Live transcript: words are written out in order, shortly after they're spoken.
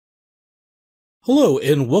Hello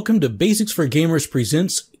and welcome to Basics for Gamers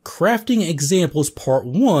presents Crafting Examples Part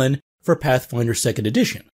 1 for Pathfinder 2nd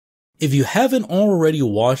Edition. If you haven't already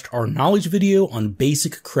watched our knowledge video on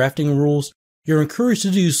basic crafting rules, you're encouraged to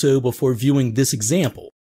do so before viewing this example.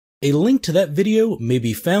 A link to that video may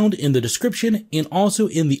be found in the description and also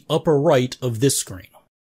in the upper right of this screen.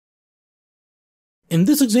 In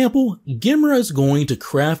this example, Gimra is going to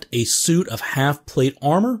craft a suit of half-plate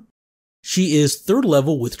armor. She is 3rd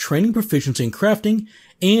level with training proficiency in crafting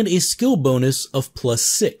and a skill bonus of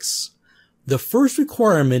 +6. The first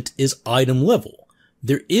requirement is item level.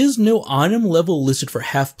 There is no item level listed for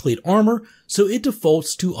half-plate armor, so it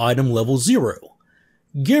defaults to item level 0.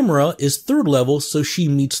 Gimra is 3rd level, so she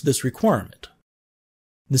meets this requirement.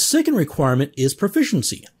 The second requirement is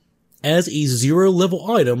proficiency. As a 0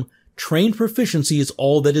 level item, trained proficiency is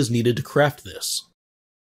all that is needed to craft this.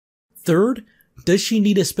 Third, does she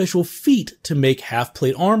need a special feat to make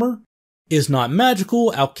half-plate armor? It is not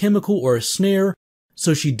magical, alchemical, or a snare,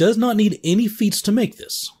 so she does not need any feats to make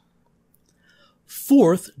this.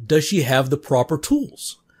 Fourth, does she have the proper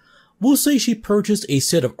tools? We'll say she purchased a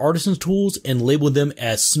set of artisan's tools and labeled them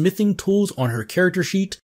as smithing tools on her character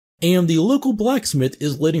sheet, and the local blacksmith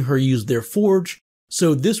is letting her use their forge,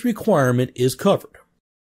 so this requirement is covered.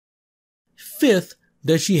 Fifth,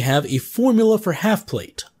 does she have a formula for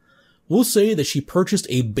half-plate? We'll say that she purchased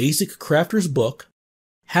a basic crafter's book.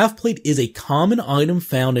 Half-plate is a common item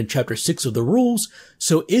found in Chapter 6 of the rules,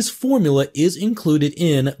 so its formula is included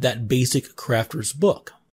in that basic crafter's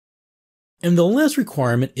book. And the last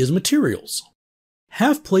requirement is materials.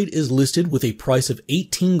 Half-plate is listed with a price of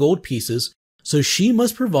 18 gold pieces, so she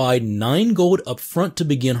must provide 9 gold up front to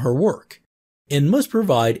begin her work, and must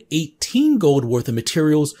provide 18 gold worth of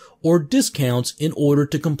materials or discounts in order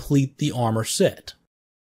to complete the armor set.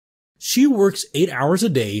 She works 8 hours a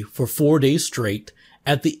day for 4 days straight,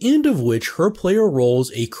 at the end of which her player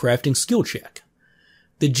rolls a crafting skill check.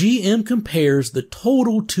 The GM compares the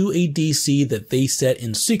total to a DC that they set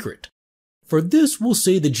in secret. For this, we'll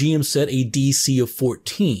say the GM set a DC of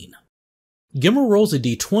 14. Gimra rolls a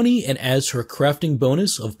D20 and adds her crafting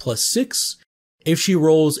bonus of +6. If she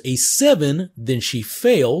rolls a 7, then she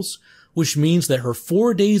fails, which means that her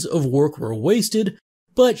 4 days of work were wasted,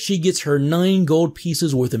 but she gets her 9 gold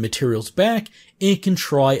pieces worth of materials back and can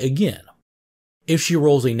try again. If she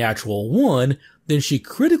rolls a natural 1, then she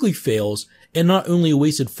critically fails and not only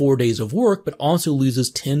wasted 4 days of work, but also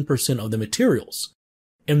loses 10% of the materials.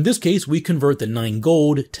 In this case, we convert the 9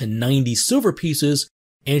 gold to 90 silver pieces,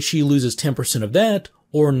 and she loses 10% of that,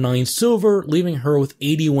 or 9 silver, leaving her with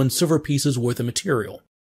 81 silver pieces worth of material.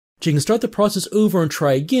 She can start the process over and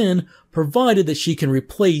try again, provided that she can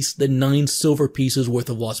replace the 9 silver pieces worth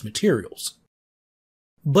of lost materials.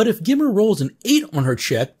 But if Gimra rolls an 8 on her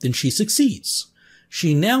check, then she succeeds.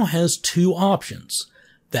 She now has 2 options.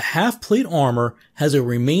 The half-plate armor has a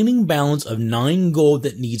remaining balance of 9 gold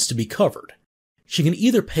that needs to be covered. She can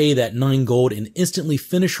either pay that 9 gold and instantly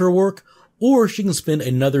finish her work, or she can spend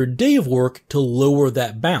another day of work to lower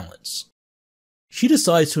that balance. She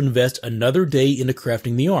decides to invest another day into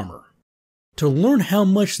crafting the armor. To learn how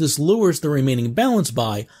much this lowers the remaining balance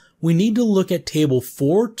by, we need to look at table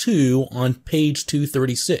 4.2 on page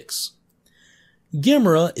 236.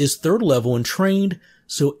 Gimra is 3rd level and trained,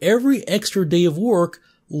 so every extra day of work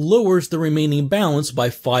lowers the remaining balance by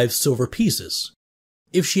 5 silver pieces.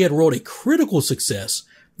 If she had rolled a critical success,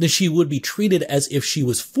 then she would be treated as if she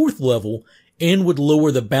was 4th level and would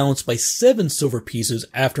lower the balance by 7 silver pieces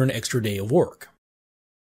after an extra day of work.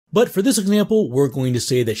 But for this example, we're going to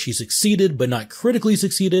say that she succeeded but not critically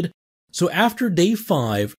succeeded, so after day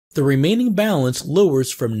 5, the remaining balance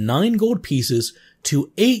lowers from 9 gold pieces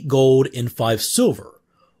to 8 gold and 5 silver,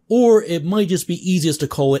 or it might just be easiest to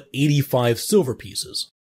call it 85 silver pieces.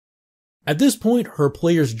 At this point, her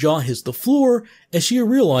player's jaw hits the floor as she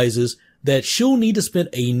realizes that she'll need to spend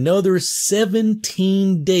another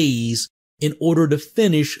 17 days in order to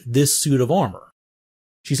finish this suit of armor.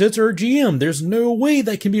 She says to her GM, there's no way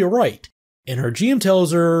that can be right. And her GM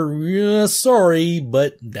tells her, yeah, sorry,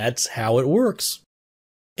 but that's how it works.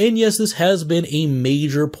 And yes, this has been a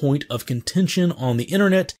major point of contention on the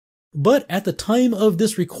internet, but at the time of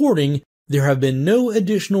this recording, there have been no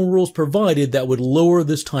additional rules provided that would lower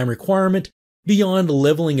this time requirement beyond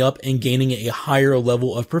leveling up and gaining a higher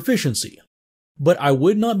level of proficiency. But I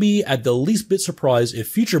would not be at the least bit surprised if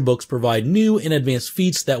future books provide new and advanced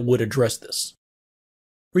feats that would address this.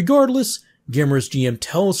 Regardless, Gimra's GM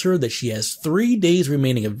tells her that she has 3 days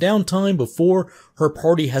remaining of downtime before her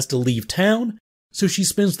party has to leave town, so she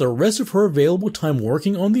spends the rest of her available time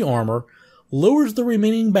working on the armor, lowers the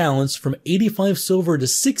remaining balance from 85 silver to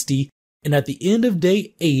 60, and at the end of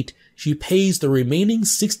day 8, she pays the remaining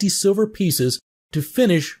 60 silver pieces to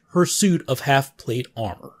finish her suit of half-plate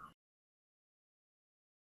armor.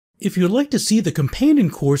 If you'd like to see the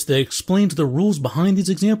companion course that explains the rules behind these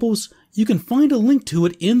examples, you can find a link to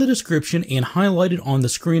it in the description and highlighted on the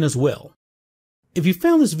screen as well. If you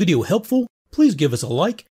found this video helpful, please give us a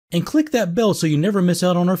like and click that bell so you never miss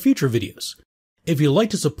out on our future videos. If you'd like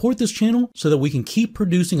to support this channel so that we can keep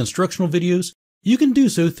producing instructional videos, you can do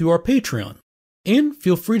so through our Patreon. And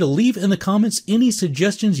feel free to leave in the comments any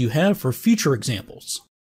suggestions you have for future examples.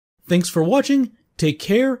 Thanks for watching, take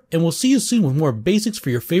care, and we'll see you soon with more basics for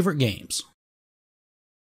your favorite games.